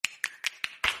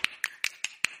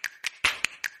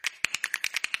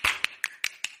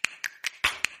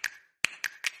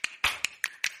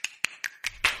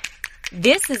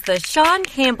This is the Sean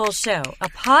Campbell Show, a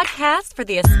podcast for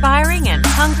the aspiring and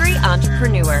hungry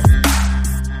entrepreneur.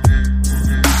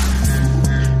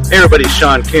 Hey everybody,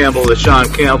 Sean Campbell, the Sean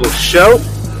Campbell Show,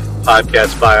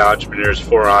 podcast by entrepreneurs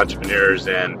for entrepreneurs,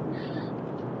 and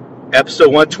episode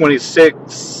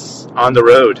 126 on the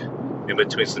road, in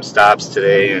between some stops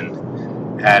today,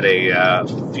 and had a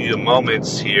few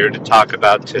moments here to talk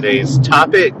about today's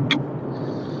topic: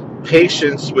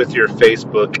 patience with your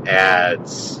Facebook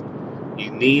ads. You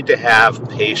need to have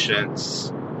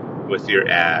patience with your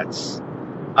ads.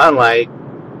 Unlike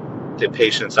the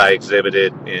patience I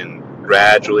exhibited in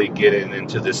gradually getting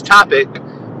into this topic,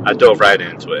 I dove right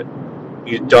into it.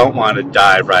 You don't want to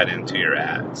dive right into your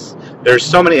ads. There's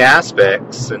so many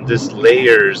aspects and just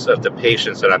layers of the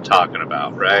patience that I'm talking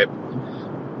about, right?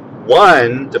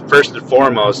 One, the first and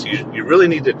foremost, you really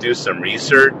need to do some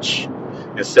research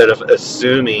instead of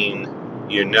assuming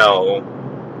you know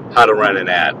how to run an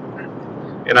ad.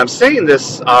 And I'm saying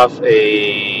this off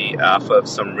of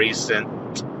some recent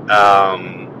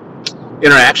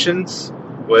interactions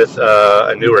with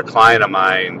a newer client of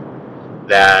mine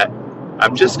that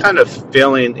I'm just kind of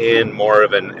filling in more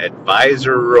of an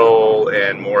advisor role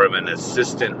and more of an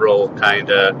assistant role, kind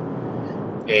of.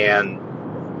 And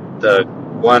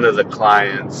one of the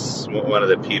clients, one of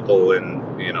the people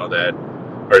that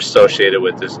are associated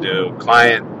with this new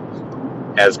client,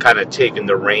 has kind of taken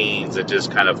the reins and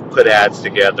just kind of put ads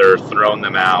together, thrown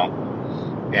them out,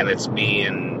 and it's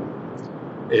being,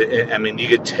 I mean, you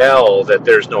could tell that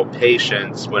there's no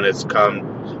patience when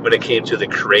it came to the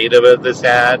creative of this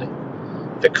ad,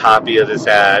 the copy of this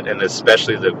ad, and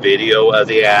especially the video of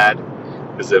the ad,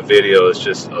 because the video is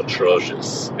just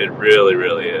atrocious. It really,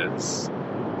 really is.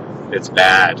 It's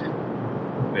bad.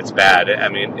 It's bad. I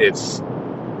mean, it's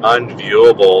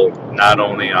unviewable not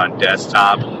only on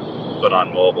desktop but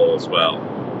on mobile as well.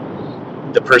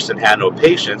 The person had no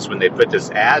patience when they put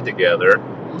this ad together,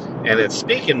 and in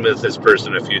speaking with this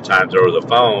person a few times over the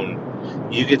phone,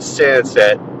 you could sense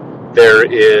that there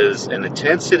is an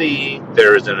intensity,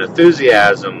 there is an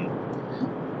enthusiasm,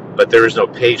 but there is no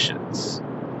patience.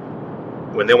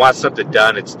 When they want something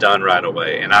done, it's done right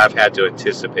away, and I've had to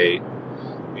anticipate,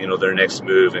 their next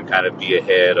move and kind of be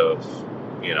ahead of,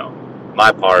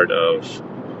 my part of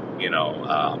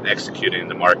executing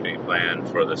the marketing plan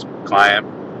for this client.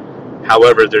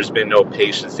 However, there's been no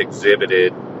patience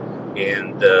exhibited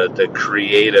in the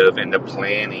creative and the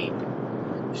planning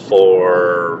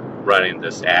for running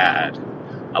this ad.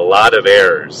 A lot of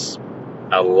errors,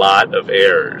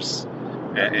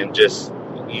 and just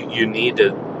you need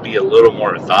to be a little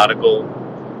more methodical,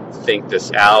 think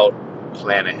this out,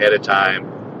 plan ahead of time.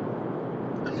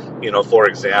 For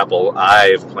example,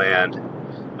 I've planned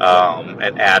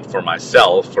an ad for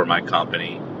myself, for my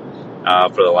company,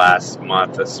 for the last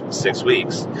month, 6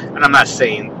 weeks. And I'm not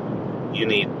saying you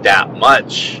need that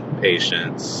much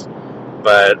patience,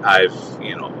 but I've,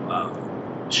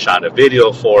 shot a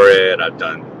video for it. I've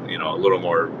done, a little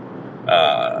more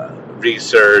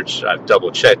research. I've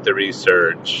double-checked the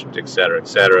research, et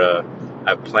cetera.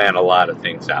 I've planned a lot of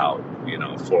things out,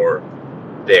 for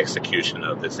the execution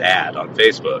of this ad on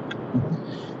Facebook.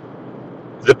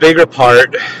 The bigger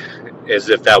part, as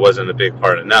if that wasn't a big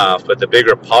part enough, but the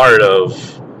bigger part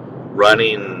of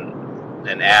running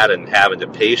an ad and having the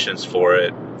patience for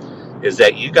it is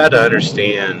that you got to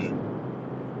understand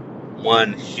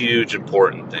one huge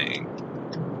important thing.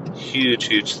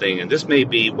 Huge thing. And this may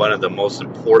be one of the most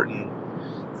important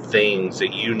things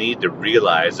that you need to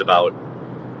realize about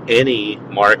any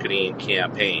marketing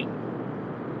campaign.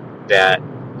 That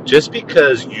just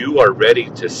because you are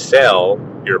ready to sell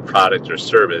your product or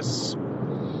service,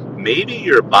 maybe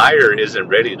your buyer isn't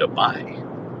ready to buy.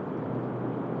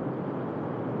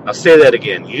 I'll say that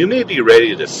again. You may be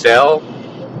ready to sell,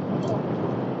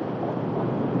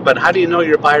 but how do you know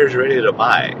your buyer's ready to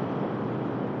buy?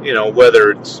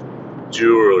 Whether it's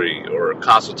jewelry or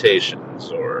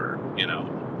consultations or,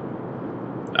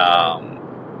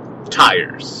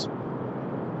 tires,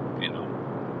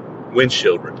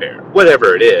 windshield repair,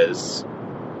 whatever it is.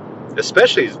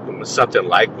 Especially with something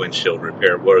like windshield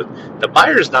repair, where the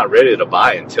buyer's not ready to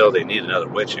buy until they need another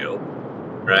windshield,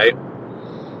 right?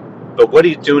 But what are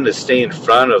you doing to stay in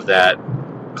front of that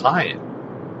client,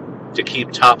 to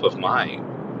keep top of mind?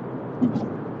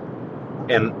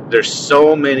 And there's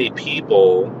so many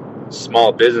people,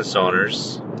 small business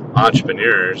owners,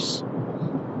 entrepreneurs,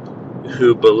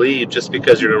 who believe just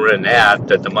because you're going to run an ad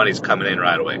that the money's coming in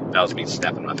right away. That was me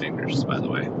snapping my fingers, by the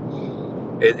way.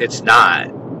 It's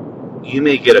not. You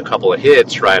may get a couple of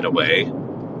hits right away,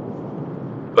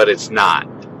 but it's not.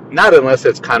 Not unless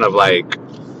it's kind of like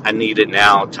a need it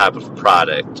now type of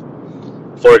product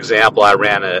For example, I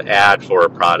ran an ad for a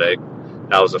product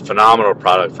that was a phenomenal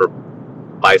product for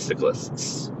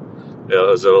bicyclists. It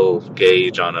was a little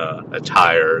gauge on a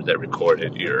tire that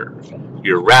recorded your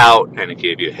route, and it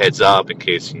gave you a heads up in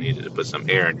case you needed to put some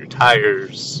air in your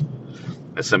tires,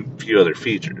 and some few other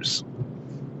features.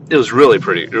 It was really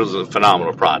pretty. It was a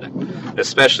phenomenal product,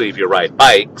 especially if you ride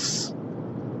bikes.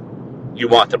 You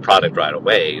want the product right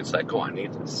away. It's like, oh, I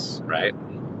need this, right?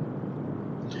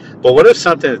 But what if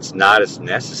something that's not as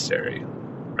necessary,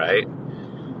 right?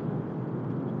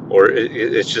 Or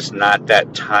it's just not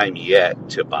that time yet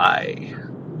to buy.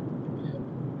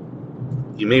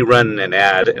 You may run an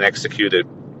ad and execute it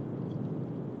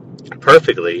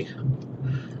perfectly,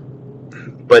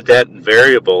 but that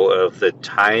variable of the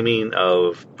timing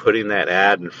of putting that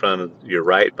ad in front of your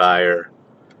right buyer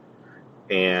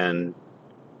and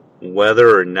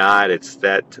whether or not it's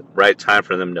that right time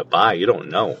for them to buy, you don't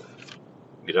know.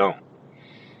 You don't.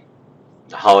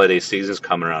 The holiday season's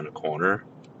coming around the corner,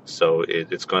 so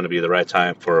it's going to be the right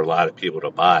time for a lot of people to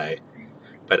buy.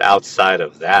 But outside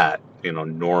of that,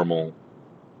 normal,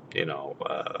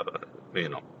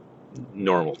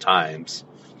 normal times.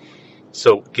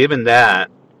 So given that,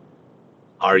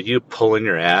 are you pulling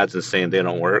your ads and saying they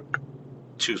don't work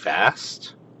too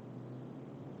fast?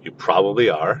 You probably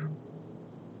are.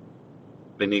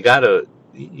 Then you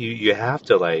have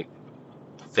to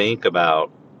think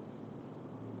about,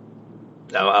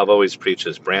 I've always preached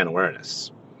this brand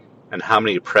awareness. And how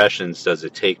many impressions does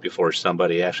it take before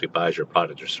somebody actually buys your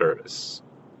product or service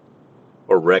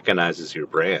or recognizes your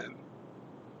brand?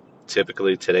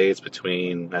 Typically today it's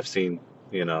I've seen,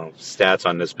 stats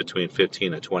on this between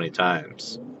 15 and 20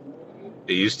 times.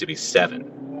 It used to be 7.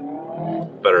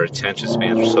 But our attention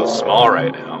spans are so small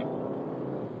right now,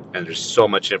 and there's so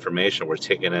much information we're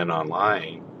taking in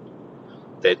online,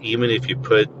 that even if you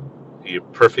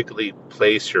perfectly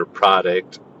place your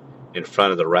product in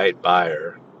front of the right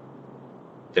buyer,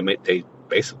 they may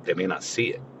not see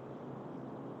it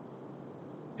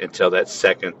until that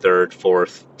second, third,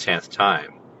 fourth, 10th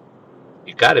time.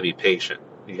 You got to be patient.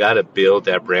 You got to build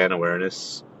that brand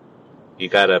awareness. You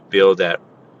got to build that.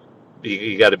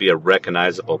 You got to be a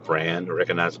recognizable brand, a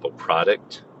recognizable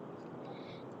product,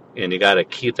 and you got to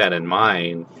keep that in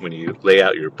mind when you lay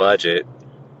out your budget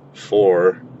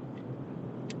for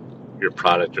your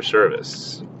product or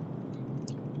service.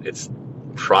 It's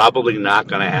probably not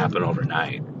going to happen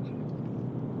overnight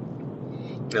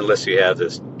unless you have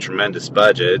this tremendous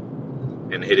budget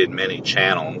and hit in many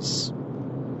channels,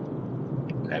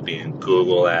 that being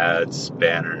Google ads,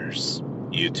 banners,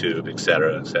 YouTube,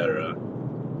 etc.,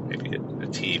 maybe a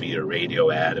TV or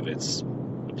radio ad if it's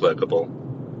applicable,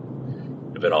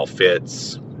 if it all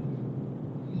fits.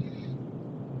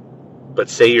 But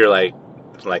say you're like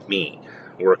me,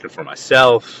 working for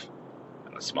myself,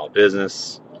 I'm a small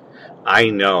business.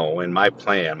 I know in my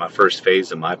plan, my first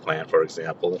phase of my plan, for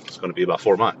example, is going to be about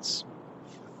 4 months.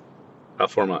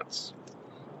 About 4 months.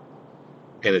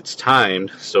 And it's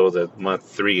timed so that month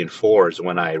 3 and 4 is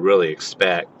when I really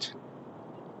expect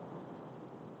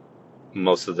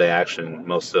most of the action,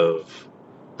 most of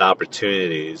the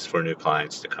opportunities for new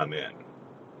clients to come in.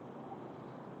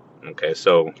 Okay,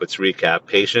 so let's recap.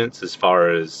 Patience as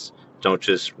far as don't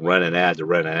just run an ad to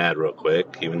run an ad real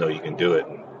quick, even though you can do it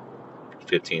in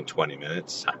 15, 20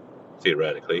 minutes,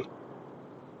 theoretically.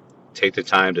 Take the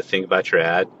time to think about your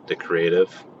ad, the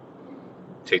creative.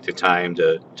 Take the time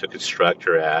to construct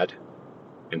your ad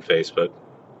in Facebook.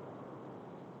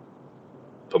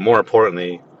 But more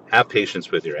importantly, have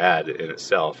patience with your ad in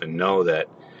itself and know that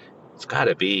it's got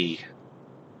to be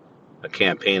a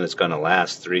campaign that's going to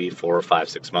last 3, 4, 5,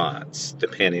 6 months,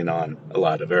 depending on a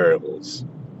lot of variables,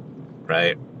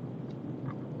 right?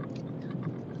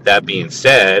 That being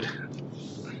said,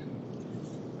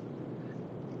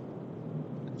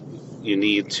 you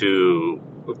need to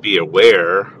be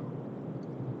aware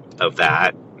of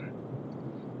that,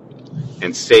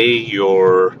 and say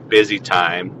your busy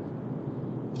time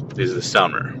is the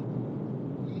summer.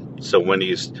 So when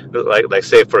you, like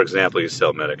say for example, you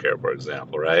sell Medicare, for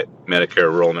example, right? Medicare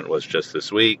enrollment was just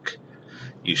this week.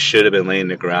 You should have been laying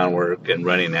the groundwork and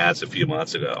running ads a few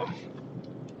months ago,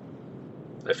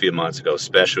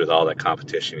 especially with all that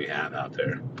competition you have out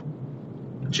there.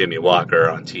 Jimmy Walker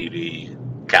on TV,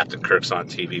 Captain Kirk's on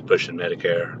TV pushing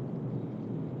Medicare.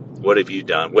 What have you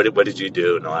done? What did you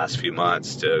do in the last few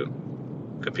months to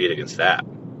compete against that?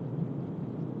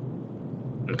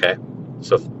 Okay,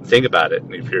 so think about it.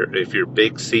 If your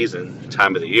big season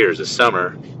time of the year is the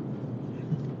summer,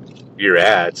 your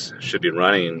ads should be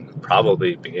running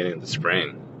probably beginning of the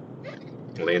spring,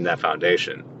 laying that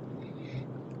foundation.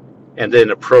 and then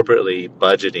appropriately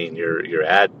budgeting your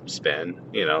ad spend,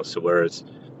 so where it's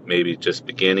maybe just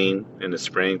beginning in the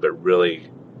spring, but really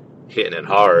hitting it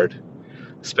hard,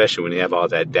 especially when you have all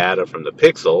that data from the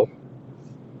pixel.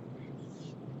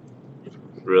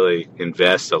 Really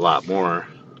invest a lot more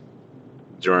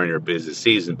during your busy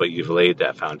season, but you've laid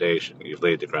that foundation. You've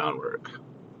laid the groundwork.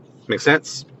 Make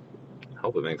sense? I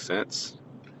hope it makes sense.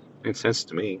 Makes sense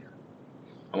to me.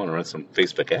 I want to run some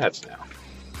Facebook ads now.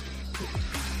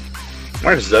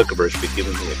 Mark Zuckerberg should be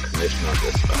giving me a commission on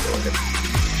this, by the way.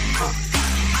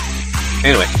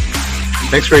 Anyway,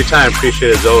 thanks for your time. Appreciate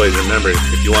it as always. Remember,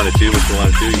 if you want to do what you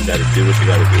want to do, you got to do what you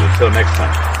got to do. Until next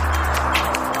time.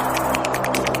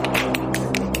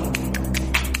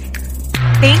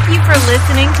 Thank you for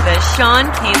listening to The Sean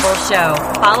Campbell Show.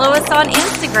 Follow us on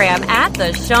Instagram at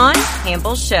The Sean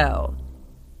Campbell Show.